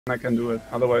I can do it.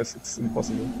 Otherwise, it's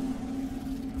impossible.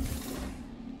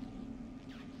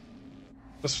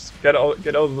 Just get out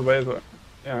of the way.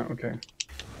 Yeah, okay.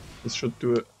 This should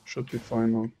do it. Should be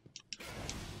fine now.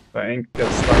 If I ain't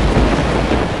get stuck.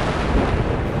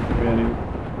 Really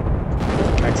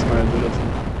max my ability.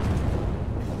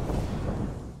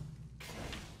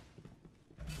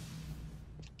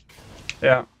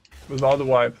 Yeah, without a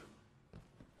wipe.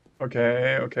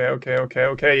 Okay.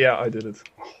 Yeah, I did it.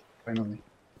 Oh, finally.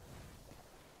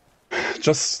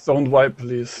 Just don't wipe,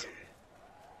 please.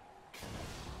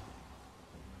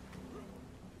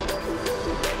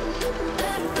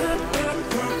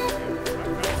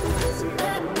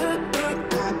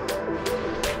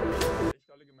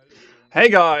 Hey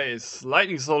guys,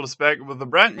 Lightningsoul is back with a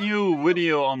brand new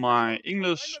video on my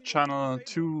English channel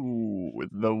too, with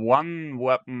the one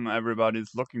weapon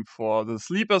everybody's looking for, the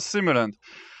Sleeper Simulant.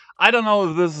 I don't know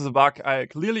if this is a bug. I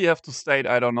clearly have to state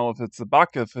I don't know if it's a bug,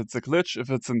 if it's a glitch, if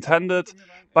it's intended,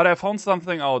 but I found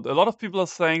something out. A lot of people are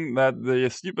saying that the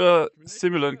Sleeper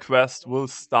Simulant quest will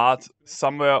start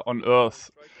somewhere on Earth.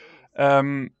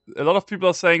 A lot of people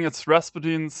are saying it's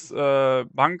Rasputin's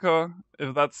bunker,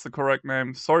 if that's the correct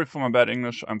name. Sorry for my bad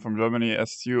English, I'm from Germany,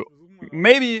 as you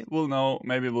maybe will know,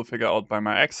 maybe will figure out by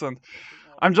my accent.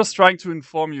 I'm just trying to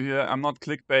inform you here, I'm not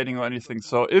clickbaiting or anything,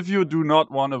 so if you do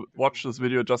not want to watch this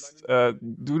video, just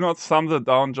do not thumbs it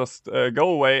down, just go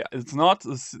away. It's not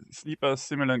a Sleeper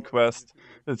Simulant quest.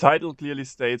 The title clearly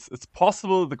states it's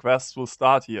possible the quest will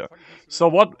start here. So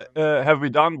what have we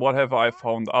done? What have I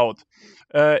found out?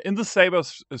 In the SABRE,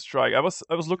 I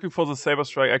was looking for the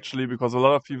SABRE actually because a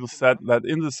lot of people said that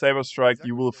in the SABRE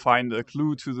you will find a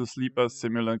clue to the Sleeper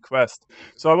Simulant quest.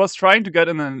 So I was trying to get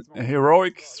in a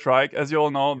heroic strike. As you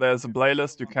all know, there's a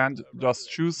playlist. You can't just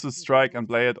choose the strike and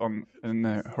play it in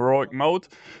a heroic mode.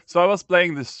 So I was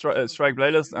playing the strike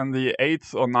playlist, and the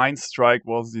 8th or 9th strike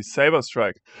was the SABRE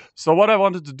strike. So what I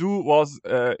wanted to do was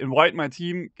invite my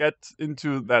team, get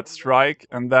into that strike,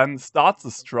 and then start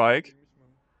the strike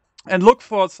and look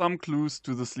for some clues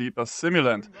to the Sleeper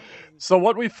Simulant. So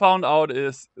what we found out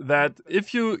is that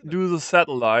if you do the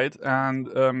satellite and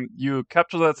you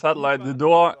capture that satellite, the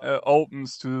door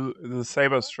opens to the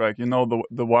SABRE strike. You know,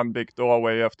 the one big door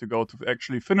where you have to go to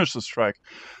actually finish the strike.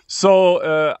 So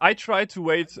I tried to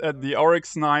wait at the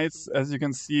Oryx Knights. As you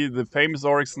can see, the famous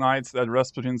Oryx Knights at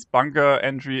Rasputin's bunker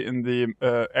entry in the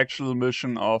actual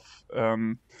mission of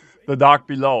the Dark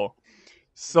Below.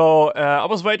 So I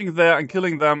was waiting there and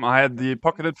killing them. I had the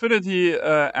Pocket Infinity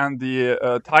and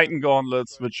the Titan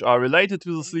Gauntlets, which are related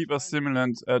to the Sleeper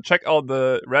Simulant. Check out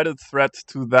the Reddit thread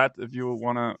to that if you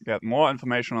want to get more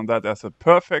information on that. There's a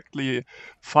perfectly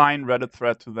fine Reddit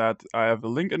thread to that. I have a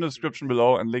link in the description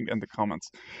below and link in the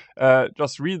comments.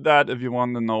 Just read that if you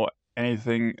want to know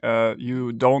anything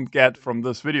you don't get from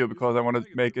this video, because I want to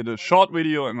make it a short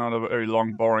video and not a very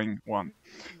long, boring one.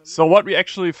 So what we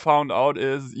actually found out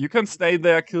is you can stay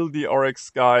there, kill the Oryx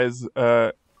guys,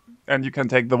 and you can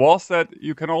take the war set.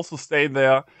 You can also stay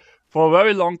there for a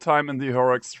very long time in the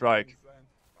heroic strike.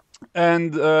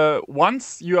 And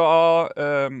once you are,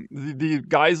 the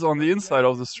guys on the inside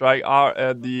of the strike are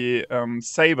at the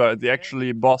SABRE, the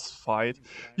actually boss fight,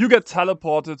 you get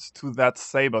teleported to that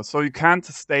SABRE, so you can't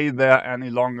stay there any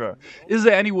longer. Is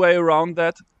there any way around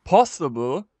that?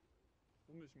 Possible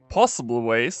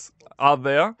ways are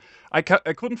there. I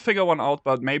couldn't figure one out,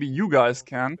 but maybe you guys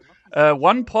can.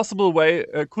 One possible way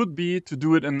could be to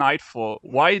do it in Nightfall.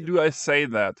 Why do I say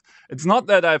that? It's not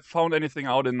that I found anything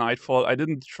out in Nightfall. I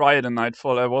didn't try it in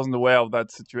Nightfall. I wasn't aware of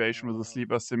that situation with the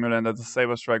Sleeper Simulant at the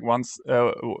SABRE strike once,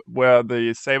 where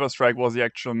the SABRE strike was the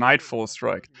actual Nightfall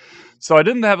strike. So I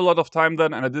didn't have a lot of time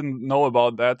then, and I didn't know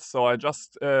about that. So I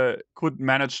just could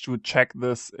manage to check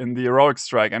this in the heroic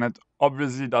strike, and it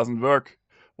obviously doesn't work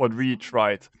what we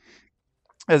tried,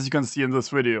 as you can see in this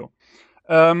video.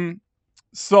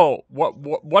 So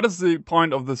what is the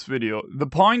point of this video? The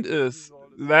point is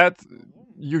that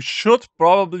you should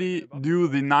probably do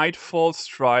the Nightfall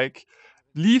strike,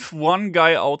 leave one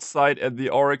guy outside at the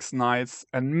Oryx Knights,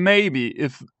 and maybe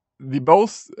if the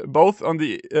both on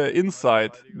the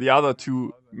inside, the other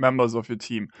two members of your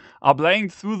team are playing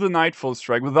through the Nightfall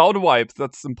strike without a wipe.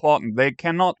 That's important. They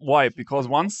cannot wipe, because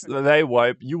once they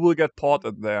wipe, you will get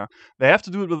ported there. They have to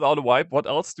do it without a wipe. What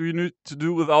else do you need to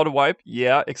do without a wipe?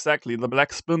 Yeah, exactly, the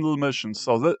Black Spindle mission.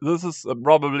 So this is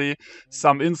probably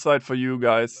some insight for you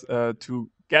guys to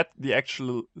get the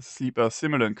actual Sleeper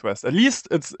Simulant quest. At least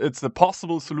it's a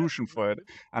possible solution for it.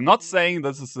 I'm not saying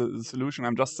this is a solution,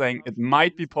 I'm just saying it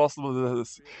might be possible.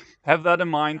 Have that in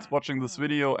mind watching this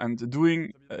video and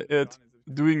doing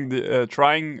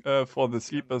trying for the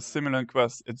Sleeper Simulant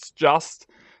quest. It's just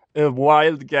a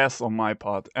wild guess on my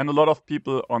part, and a lot of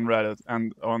people on Reddit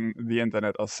and on the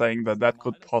internet are saying that that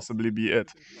could possibly be it.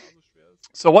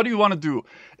 So what you want to do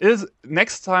is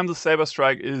next time the Saber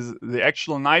strike is the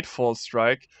actual Nightfall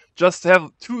strike, just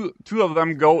have two of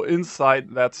them go inside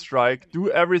that strike, do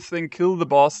everything, kill the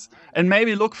boss, and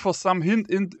maybe look for some hint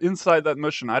inside that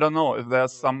mission. I don't know if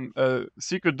there's some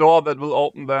secret door that will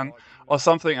open then or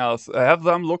something else. Have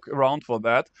them look around for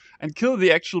that and kill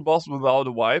the actual boss without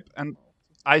a wipe. And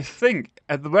I think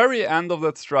at the very end of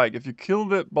that strike, if you kill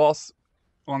the boss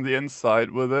on the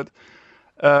inside with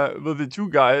the two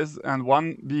guys and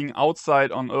one being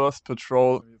outside on Earth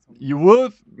patrol, you will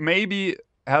maybe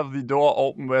have the door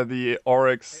open where the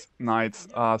Oryx Knights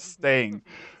are staying.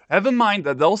 Have in mind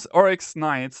that those Oryx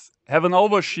Knights have an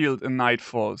overshield in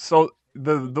Nightfall. So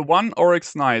the one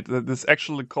Oryx Knight that is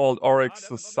actually called Oryx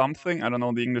something, I don't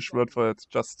know the English word for it,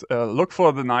 just look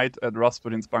for the knight at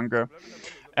Rasputin's bunker.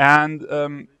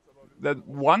 And that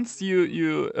once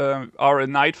you are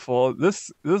in Nightfall,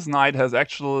 this knight has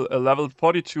actual level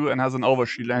 42 and has an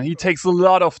overshield, and he takes a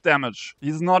lot of damage.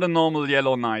 He's not a normal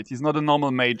yellow knight. He's not a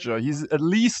normal major. He's at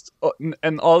least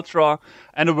an ultra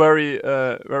and a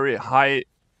very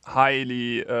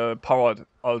highly powered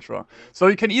ultra. So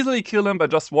you can easily kill him by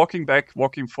just walking back,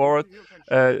 walking forward,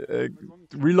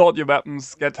 reload your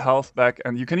weapons, get health back,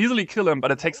 and you can easily kill him,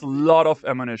 but it takes a lot of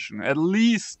ammunition. At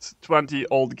least 20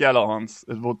 old Galahorns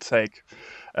it would take.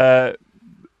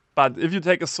 But if you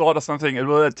take a sword or something, it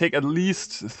will take at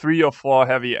least 3 or 4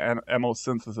 heavy ammo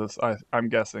synthesis, I'm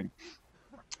guessing.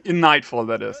 In Nightfall,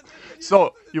 that is.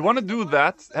 So you want to do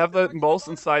that, have the boss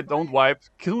inside, don't wipe,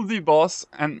 kill the boss,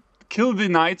 and kill the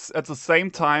knights at the same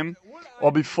time,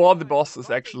 or before the boss is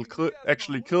actually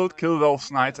killed, kill those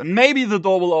knights, and maybe the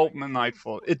door will open in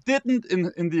Nightfall. It didn't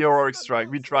in the Heroic Strike.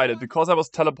 We tried it, because I was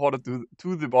teleported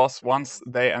to the boss once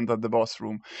they entered the boss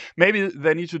room. Maybe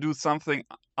they need to do something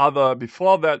other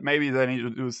before that, maybe they need to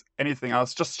do anything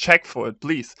else. Just check for it,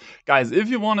 please. Guys, if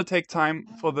you want to take time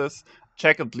for this,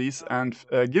 check it please, and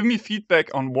give me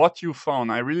feedback on what you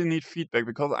found. I really need feedback,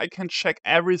 because I can check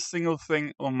every single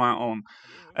thing on my own.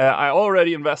 I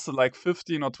already invested like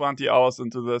 15 or 20 hours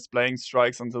into this, playing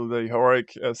strikes until the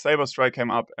heroic SABRE strike came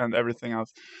up and everything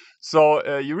else.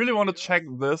 So you really want to check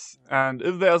this, and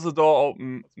if there's a door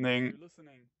opening,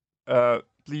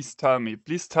 please tell me.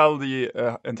 Please tell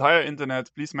the entire internet.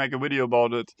 Please make a video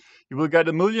about it. You will get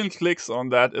 1 million clicks on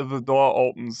that if the door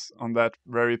opens on that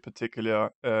very particular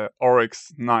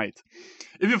Oryx Knight.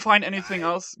 If you find anything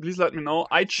else, please let me know.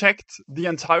 I checked the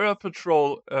entire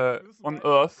patrol on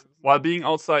Earth while being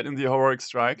outside in the heroic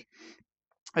strike.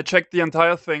 I checked the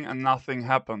entire thing and nothing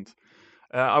happened.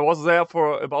 I was there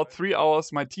for about 3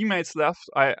 hours. My teammates left.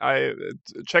 I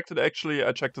checked it actually.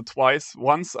 I checked it twice.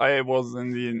 Once I was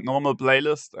in the normal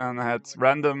playlist and I had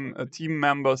random team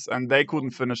members, and they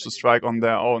couldn't finish the strike on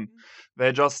their own.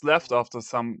 They just left after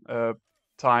some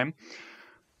time.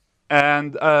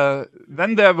 And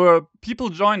then there were people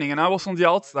joining, and I was on the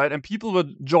outside, and people were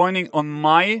joining on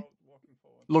my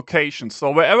location.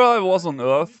 So wherever I was on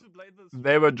Earth,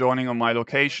 they were joining on my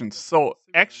locations. So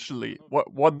actually,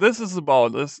 what this is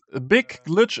about is a big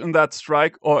glitch in that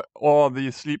strike or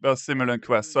the Sleeper Simulant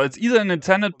quest. So it's either an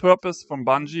intended purpose from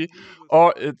Bungie,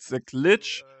 or it's a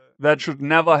glitch that should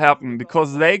never happen,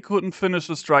 because they couldn't finish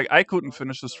the strike. I couldn't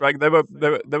finish the strike. There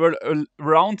were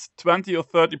around 20 or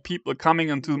 30 people coming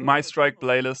into my strike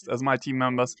playlist as my team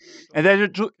members, and they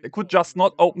could just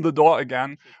not open the door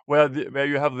again where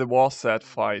you have the war set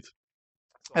fight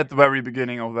at the very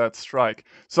beginning of that strike.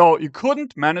 So you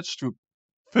couldn't manage to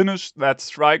finish that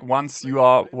strike once you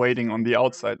are waiting on the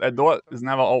outside. That door is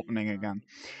never opening again.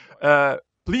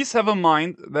 Please have in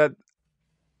mind that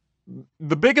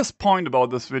the biggest point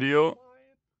about this video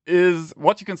is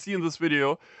what you can see in this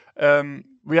video.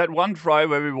 We had one try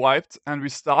where we wiped, and we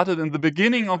started in the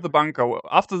beginning of the bunker.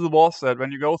 After the war set,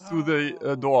 when you go through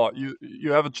the door,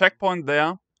 you have a checkpoint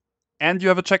there, and you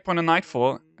have a checkpoint in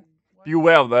Nightfall. Be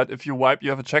aware of that. If you wipe, you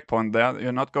have a checkpoint there.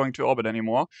 You're not going to orbit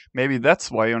anymore. Maybe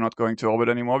that's why you're not going to orbit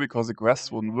anymore, because the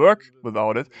quest wouldn't work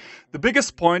without it. The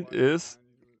biggest point is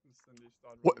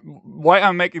why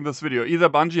I'm making this video. Either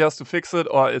Bungie has to fix it,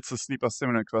 or it's a Sleeper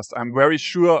Simulant quest. I'm very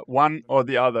sure one or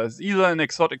the other. It's either an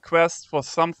exotic quest for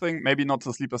something, maybe not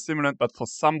the Sleeper Simulant, but for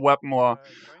some weapon or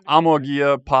armor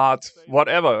gear, part,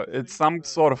 whatever. It's some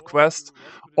sort of quest,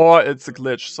 or it's a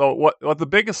glitch. So what the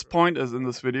biggest point is in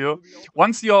this video,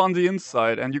 once you're on the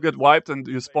inside and you get wiped and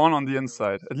you spawn on the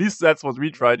inside, at least that's what we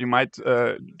tried. You might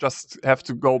just have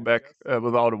to go back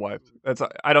without a wipe.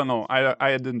 I don't know.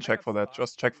 I didn't check for that.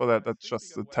 Just check for that. That's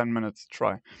just a 10 minutes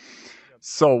try.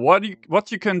 So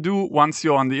what you can do once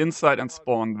you're on the inside and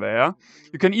spawn there,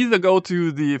 you can either go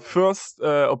to the first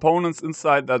opponents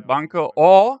inside that bunker,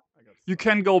 or you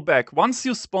can go back. Once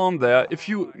you spawn there, if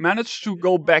you manage to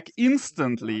go back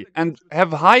instantly and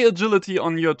have high agility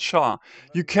on your char,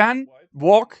 you can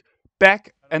walk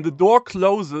back and the door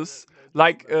closes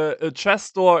like a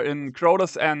chest door in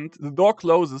Crowder's End. The door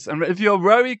closes, and if you're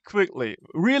very quickly,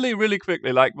 really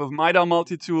quickly, like with MIDA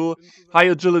multi-tool, high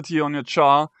agility on your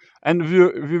char, and if you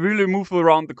really move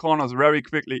around the corners very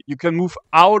quickly, you can move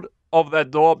out of that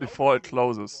door before it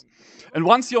closes. And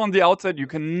once you're on the outside, you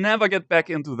can never get back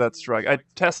into that strike. I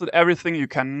tested everything. You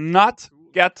cannot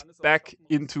get back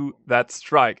into that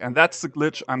strike. And that's the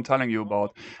glitch I'm telling you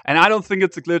about. And I don't think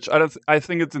it's a glitch. I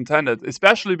think it's intended,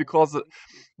 especially because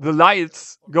the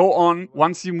lights go on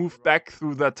once you move back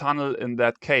through that tunnel in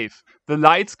that cave. The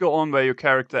lights go on where your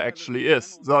character actually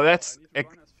is. So that's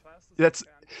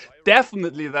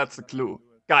definitely that's a clue.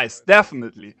 Guys,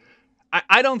 definitely.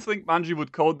 I don't think Bungie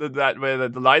would code it that way,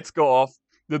 that the lights go off,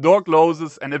 the door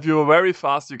closes, and if you're very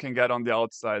fast, you can get on the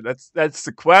outside. That's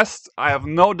the quest. I have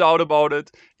no doubt about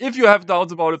it. If you have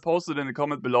doubts about it, post it in the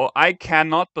comment below. I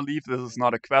cannot believe this is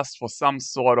not a quest for some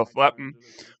sort of weapon,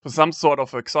 for some sort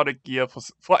of exotic gear,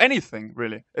 for anything,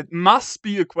 really. It must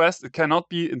be a quest. It cannot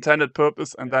be intended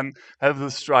purpose and then have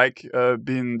the strike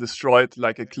being destroyed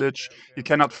like a glitch. You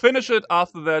cannot finish it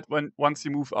after that once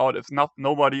you move out. If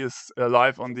nobody is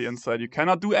alive on the inside, you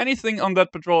cannot do anything on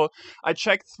that patrol. I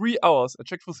checked 3 hours. I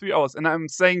checked for 3 hours, and I'm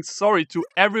saying sorry to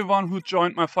everyone who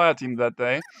joined my fire team that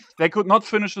day. They could not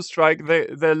finish the strike.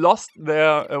 They lost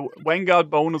their Vanguard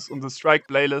bonus on the strike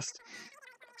playlist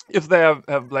if they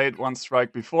have played one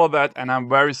strike before that, and I'm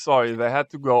very sorry. They had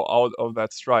to go out of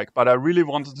that strike, but I really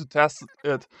wanted to test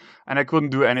it, and I couldn't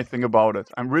do anything about it.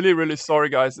 I'm really sorry,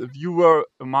 guys. If you were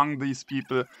among these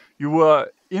people, you were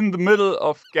in the middle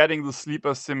of getting the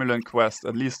Sleeper Simulant quest,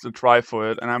 at least to try for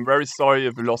it, and I'm very sorry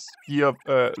if you lost gear,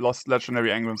 lost legendary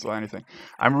engrams or anything.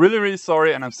 I'm really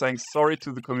sorry, and I'm saying sorry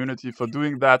to the community for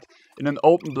doing that in an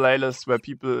open playlist where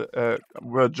people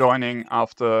were joining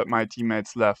after my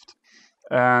teammates left.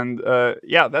 And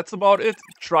yeah, that's about it.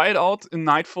 Try it out in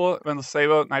Nightfall when the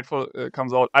SABRE Nightfall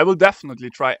comes out. I will definitely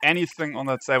try anything on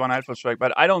that SABRE Nightfall strike,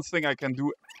 but I don't think I can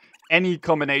do any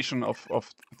combination of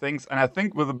things. And I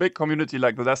think with a big community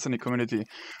like the Destiny community,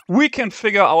 we can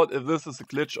figure out if this is a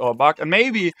glitch or a bug, and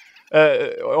maybe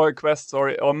or a quest,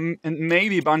 sorry, and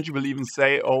maybe Bungie will even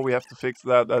say, "Oh, we have to fix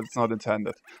that. That's not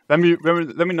intended." Let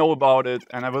me know about it,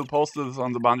 and I will post this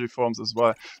on the Bungie forums as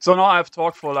well. So now I've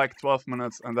talked for like 12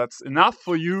 minutes, and that's enough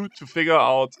for you to figure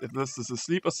out if this is a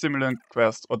Sleeper Simulant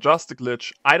quest or just a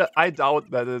glitch. I doubt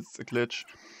that it's a glitch.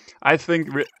 I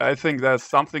think there's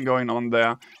something going on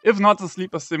there. If not the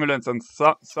Sleeper Simulant, then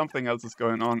something else is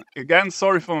going on. Again,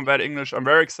 sorry for my bad English. I'm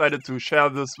very excited to share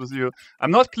this with you.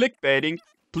 I'm not clickbaiting.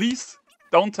 Please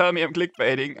don't tell me I'm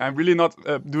clickbaiting. I'm really not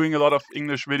doing a lot of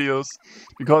English videos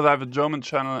because I have a German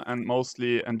channel and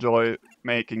mostly enjoy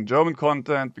making German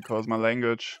content because my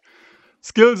language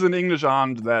skills in English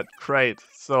aren't that great.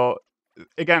 So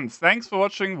again, thanks for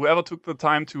watching. Whoever took the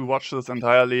time to watch this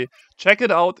entirely, check it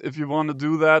out if you want to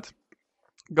do that.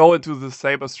 Go into the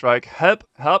SABRE strike. Help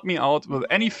me out with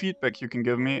any feedback you can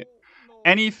give me.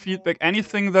 Any feedback,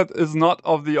 anything that is not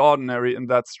of the ordinary in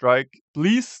that strike,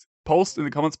 please post in the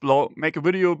comments below. Make a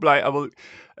video. I will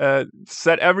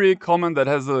set every comment that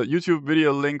has a YouTube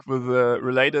video link with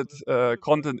related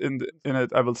content in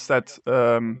it. I will set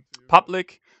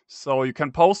public. So you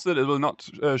can post it. It will not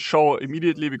show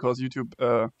immediately because YouTube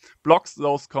blocks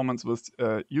those comments with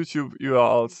YouTube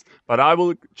URLs. But I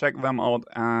will check them out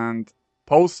and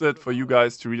post it for you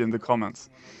guys to read in the comments.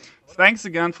 Thanks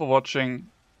again for watching.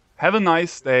 Have a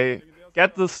nice day.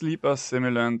 Get the Sleeper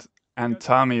Simulant and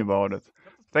tell me about it.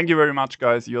 Thank you very much,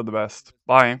 guys. You're the best.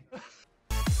 Bye.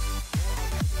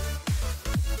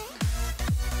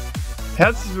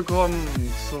 Herzlich willkommen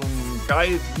zum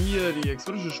Guide, wie ihr die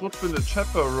exotische Schrotflinte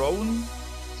Chaperone,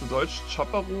 zu Deutsch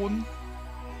Chaperone,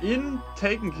 in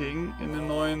Taken King in den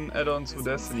neuen Add-on zu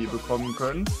Destiny bekommen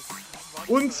könnt.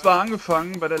 Und zwar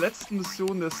angefangen bei der letzten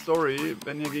Mission der Story,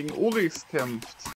 wenn ihr gegen Oryx kämpft.